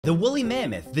The woolly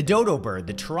mammoth, the dodo bird,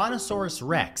 the Tyrannosaurus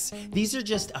rex, these are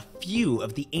just a few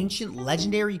of the ancient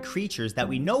legendary creatures that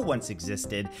we know once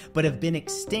existed, but have been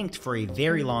extinct for a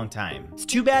very long time. It's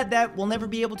too bad that we'll never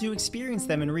be able to experience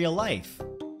them in real life.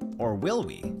 Or will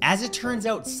we? As it turns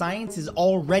out, science is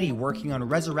already working on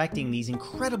resurrecting these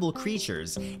incredible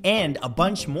creatures, and a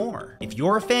bunch more. If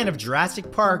you're a fan of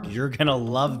Jurassic Park, you're gonna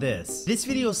love this. This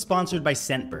video is sponsored by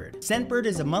Scentbird. Scentbird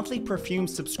is a monthly perfume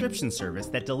subscription service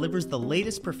that delivers the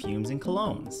latest perfumes and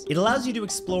colognes. It allows you to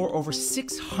explore over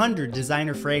 600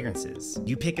 designer fragrances.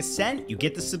 You pick a scent, you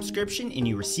get the subscription, and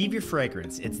you receive your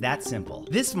fragrance. It's that simple.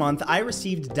 This month, I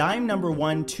received Dime No.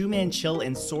 1 2-Man Chill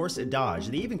and Source Adage.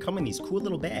 They even come in these cool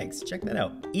little bags. Check that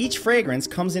out. Each fragrance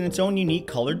comes in its own unique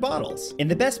colored bottles.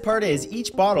 And the best part is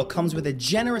each bottle comes with a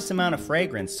generous amount of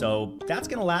fragrance, so that's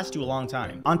gonna last you a long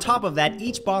time. On top of that,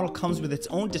 each bottle comes with its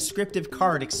own descriptive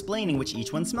card explaining which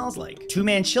each one smells like.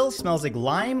 2-Man Chill smells like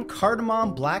lime,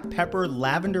 cardamom, black pepper,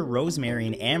 lavender, rosemary,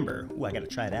 and amber. Ooh, I gotta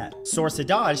try that. Source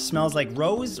Adage smells like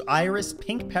rose, iris,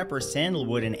 pink pepper,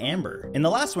 sandalwood, and amber. And the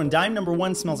last one, Dime No.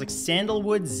 1, smells like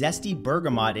sandalwood, zesty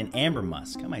bergamot, and amber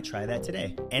musk. I might try that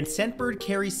today. And Scentbird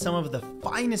carries some of the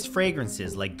finest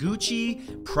fragrances like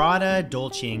Gucci, Prada,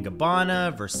 Dolce &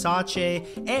 Gabbana, Versace,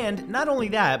 and not only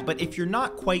that, but if you're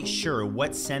not quite sure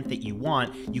what scent that you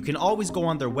want, you can always go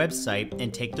on their website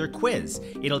and take their quiz.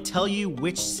 It'll tell you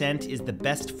which scent is the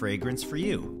best fragrance for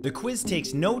you. The quiz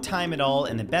takes no time at all,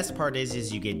 and the best part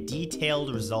is you get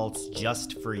detailed results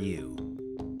just for you.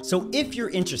 So if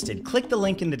you're interested, click the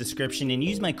link in the description and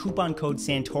use my coupon code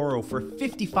Santoro for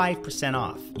 55%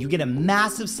 off. You get a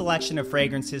massive selection of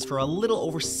fragrances for a little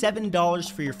over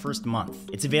 $7 for your first month.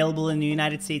 It's available in the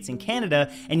United States and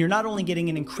Canada, and you're not only getting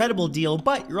an incredible deal,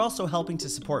 but you're also helping to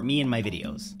support me and my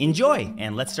videos. Enjoy,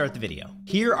 and let's start the video.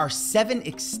 Here are 7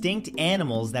 extinct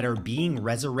animals that are being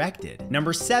resurrected.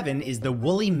 Number 7 is the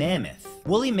woolly mammoth.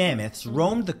 Woolly mammoths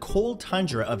roamed the cold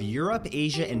tundra of Europe,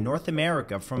 Asia, and North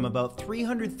America from about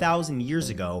 300,000 years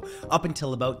ago up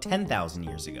until about 10,000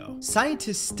 years ago.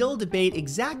 Scientists still debate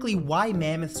exactly why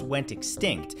mammoths went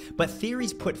extinct, but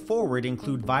theories put forward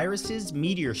include viruses,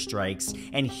 meteor strikes,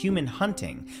 and human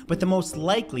hunting, but the most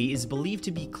likely is believed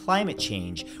to be climate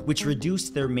change, which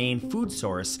reduced their main food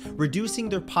source, reducing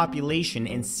their population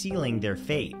and sealing their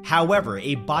fate. However,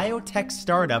 a biotech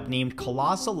startup named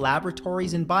Colossal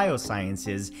Laboratories and Biosciences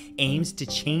aims to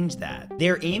change that.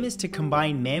 Their aim is to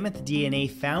combine mammoth DNA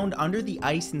found under the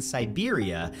ice in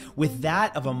Siberia with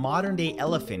that of a modern-day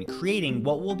elephant, creating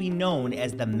what will be known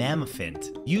as the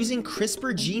mammophant. Using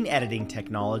CRISPR gene editing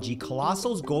technology,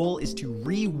 Colossal's goal is to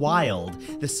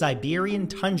rewild the Siberian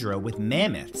tundra with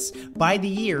mammoths by the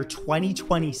year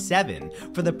 2027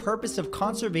 for the purpose of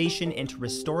conservation and to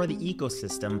restore the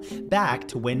ecosystem back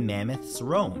to when mammoths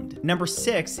roamed. Number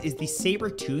 6 is the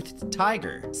saber-toothed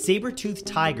tiger. Saber-toothed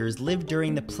tigers lived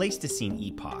during the Pleistocene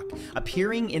epoch,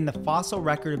 appearing in the fossil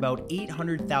record about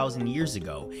 800,000 years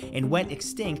ago, and went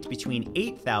extinct between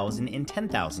 8,000 and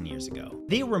 10,000 years ago.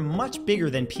 They were much bigger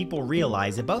than people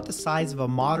realize, about the size of a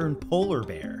modern polar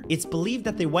bear. It's believed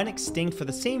that they went extinct for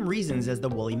the same reasons as the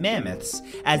woolly mammoths,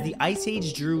 as the ice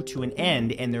age drew to an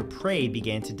end and their prey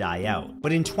began to die out.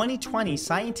 But in 2020,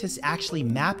 scientists actually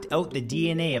mapped out the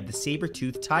DNA of the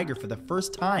saber-toothed tiger for the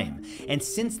first time, and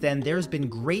since then there's been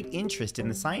great interest in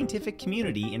the scientific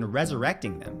community in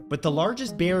resurrecting them. But the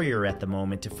largest barrier at the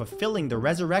moment to fulfilling the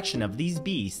resurrection of these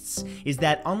beasts is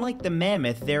that, unlike the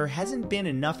mammoth, there hasn't been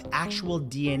enough actual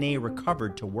DNA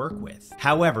recovered to work with.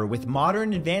 However, with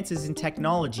modern advances in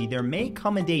technology, there may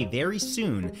come a day very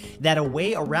soon that a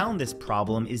way around this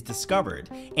problem is discovered,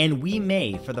 and we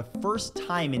may, for the first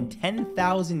time in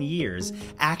 10,000 years,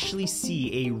 actually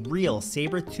see a real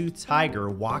saber-toothed tiger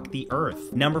walk the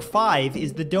earth. Number 5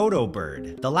 is the dodo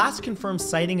bird. The last confirmed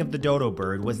sighting of the dodo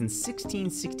bird was in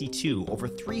 1662, over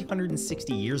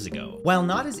 360 years ago. While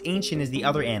not as ancient as the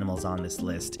other animals on this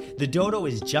list, the dodo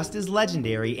is just as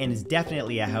legendary and is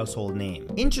definitely a household name.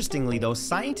 Interestingly though,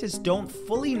 scientists don't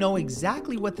fully know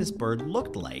exactly what this bird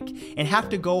looked like, and have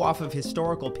to go off of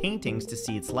historical paintings to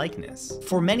see its likeness.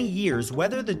 For many years,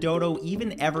 whether the dodo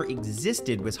even ever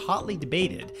existed was hotly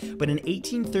debated, but in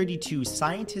 1832,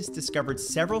 scientists discovered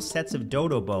several sets of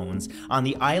dodo bones on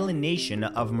the island nation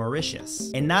of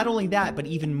Mauritius. And not only that, but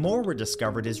even more were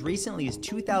discovered as recently as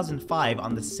 2005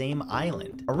 on the same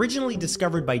Island. Originally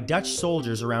discovered by Dutch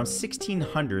soldiers around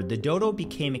 1600, the dodo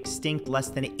became extinct less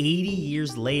than 80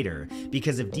 years later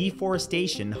because of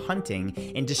deforestation, hunting,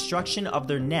 and destruction of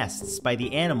their nests by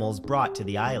the animals brought to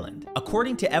the island.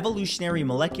 According to evolutionary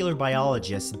molecular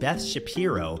biologist Beth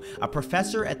Shapiro, a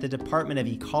professor at the Department of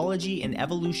Ecology and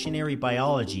Evolutionary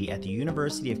Biology at the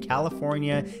University of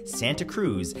California, Santa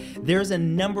Cruz, there's a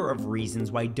number of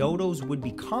reasons why dodos would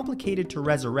be complicated to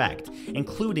resurrect,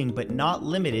 including but not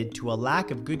limited to a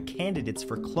lack of good candidates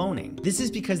for cloning. This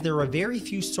is because there are very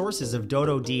few sources of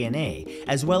dodo DNA,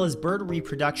 as well as bird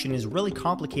reproduction is really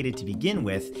complicated to begin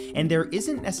with, and there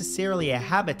isn't necessarily a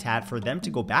habitat for them to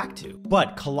go back to.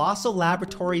 But Colossal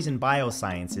Laboratories and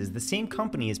Biosciences, the same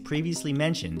company as previously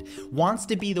mentioned, wants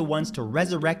to be the ones to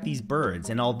resurrect these birds,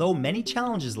 and although many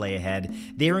challenges lay ahead,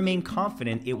 they remain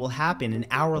confident it will happen in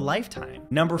our lifetime.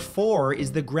 Number 4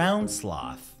 is the ground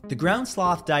sloth. The ground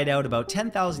sloth died out about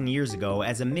 10,000 years ago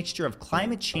as a mixture of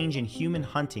climate change and human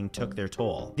hunting took their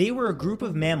toll. They were a group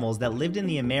of mammals that lived in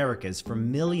the Americas for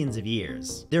millions of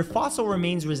years. Their fossil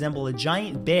remains resemble a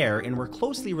giant bear and were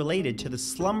closely related to the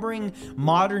slumbering,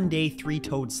 modern-day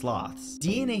three-toed sloths.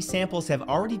 DNA samples have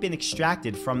already been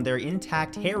extracted from their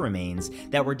intact hair remains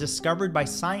that were discovered by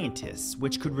scientists,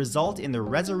 which could result in their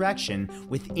resurrection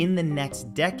within the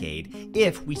next decade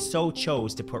if we so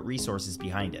chose to put resources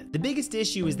behind it. The biggest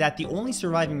issue is that the only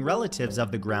surviving relatives of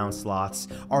the ground sloths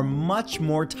are much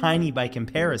more tiny by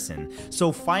comparison,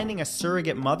 so finding a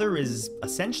surrogate mother is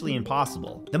essentially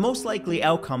impossible. The most likely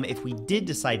outcome if we did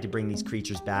decide to bring these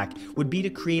creatures back would be to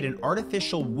create an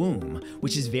artificial womb,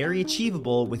 which is very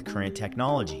achievable with current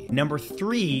technology. Number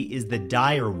 3 is the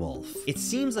dire wolf. It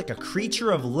seems like a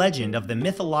creature of legend of the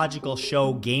mythological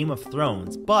show Game of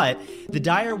Thrones, but the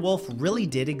dire wolf really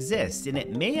did exist, and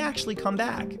it may actually come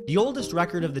back. The oldest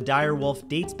record of the dire wolf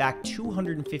dates back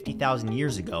 250,000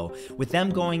 years ago, with them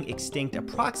going extinct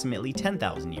approximately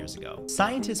 10,000 years ago.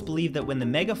 Scientists believe that when the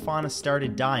megafauna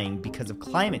started dying because of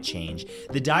climate change,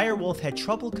 the dire wolf had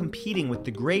trouble competing with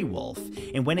the gray wolf,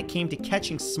 and when it came to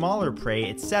catching smaller prey,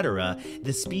 etc.,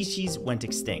 the species went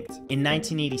extinct. In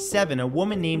 1987, a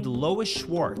woman named Lois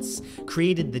Schwartz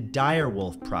created the Dire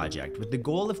Wolf Project with the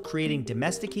goal of creating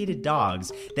domesticated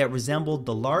dogs that resembled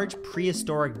the large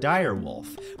prehistoric dire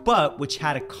wolf, but which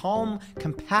had a calm,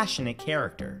 compassionate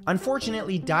character.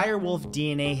 Unfortunately, dire wolf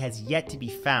DNA has yet to be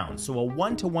found, so a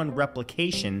one-to-one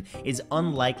replication is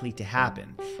unlikely to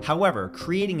happen. However,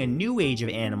 creating a new age of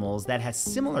animals that has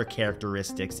similar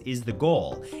characteristics is the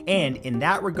goal, and in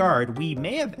that regard, we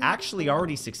may have actually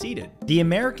already succeeded. The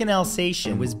American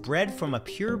Alsatian was bred from a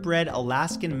purebred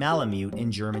Alaskan Malamute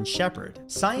and German Shepherd.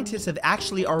 Scientists have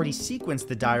actually already sequenced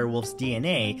the dire wolf's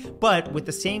DNA, but with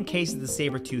the same case as the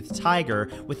saber-toothed tiger,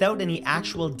 without any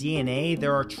actual DNA,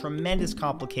 there are tremendous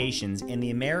complications, and the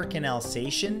American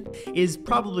Alsatian is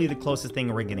probably the closest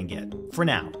thing we're gonna get, for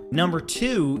now. Number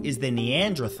 2 is the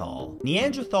Neanderthal.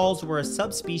 Neanderthals were a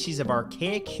subspecies of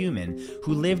archaic human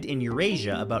who lived in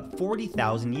Eurasia about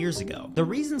 40,000 years ago. The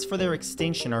reasons for their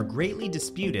extinction are greatly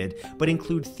disputed, but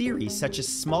include theories such as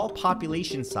small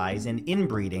population size and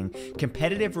inbreeding,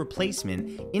 competitive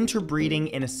replacement,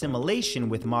 interbreeding and assimilation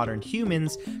with modern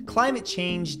humans, climate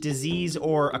change, disease,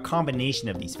 or a combination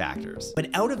of these factors. But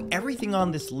out of everything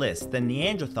on this list, the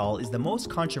Neanderthal is the most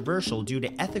controversial due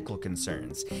to ethical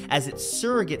concerns, as its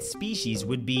surrogate species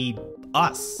would be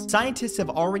us. Scientists have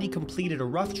already completed a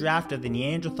rough draft of the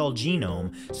Neanderthal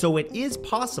genome, so it is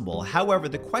possible. However,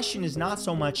 the question is not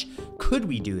so much could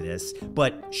we do this,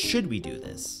 but should we do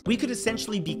this? We could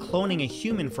essentially be cloning a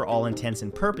human for all intents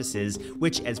and purposes,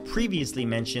 which, as previously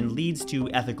mentioned, leads to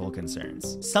ethical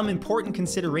concerns. Some important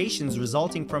considerations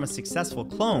resulting from a successful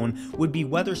clone would be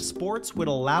whether sports would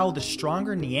allow the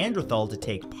stronger Neanderthal to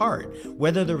take part,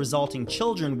 whether the resulting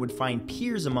children would find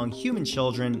peers among human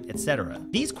children, etc.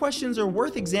 These questions are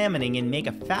worth examining and make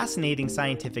a fascinating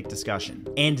scientific discussion.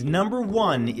 And number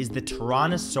 1 is the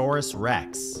Tyrannosaurus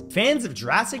Rex. Fans of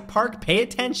Jurassic Park, pay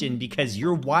attention because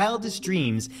your wildest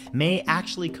dreams may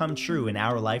actually come true in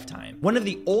our lifetime. One of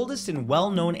the oldest and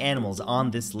well-known animals on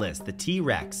this list, the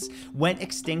T-Rex, went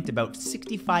extinct about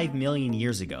 65 million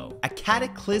years ago. A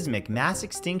cataclysmic mass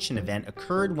extinction event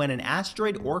occurred when an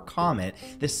asteroid or comet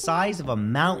the size of a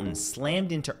mountain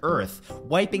slammed into Earth,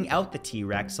 wiping out the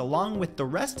T-Rex along with the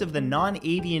rest of the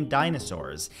non-avian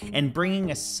dinosaurs and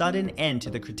bringing a sudden end to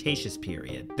the Cretaceous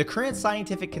period. The current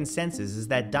scientific consensus is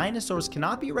that dinosaurs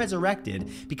cannot be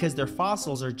resurrected because their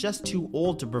fossils are just too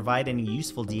old to provide any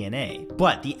useful DNA.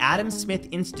 But the Adam Smith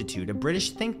Institute, a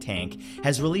British think tank,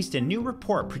 has released a new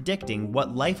report predicting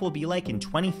what life will be like in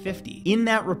 2050. In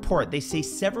that report, they say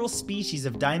several species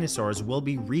of dinosaurs will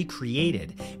be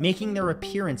recreated, making their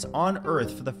appearance on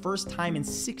Earth for the first time in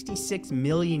 66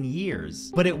 million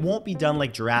years. But it won't be done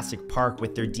like Jurassic Park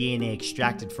with their DNA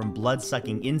extracted from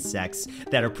blood-sucking insects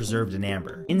that are preserved in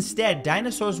amber. Instead,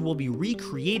 dinosaurs will be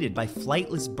recreated by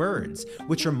flightless birds,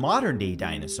 which are modern-day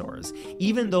dinosaurs,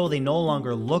 even though they no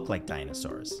longer look like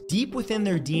dinosaurs. Deep within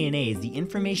their DNA is the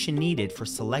information needed for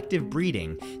selective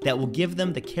breeding that will give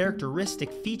them the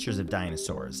characteristic features of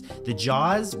dinosaurs: the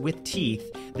jaws with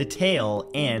teeth, the tail,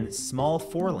 and small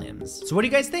forelimbs. So what do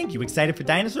you guys think? You excited for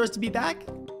dinosaurs to be back?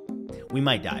 We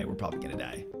might die. We're probably gonna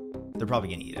die. They're probably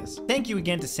gonna eat us. Thank you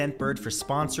again to Scentbird for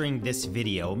sponsoring this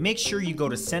video. Make sure you go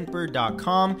to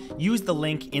scentbird.com, use the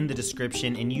link in the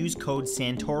description, and use code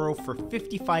Santoro for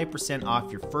 55%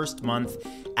 off your first month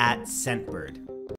at Scentbird.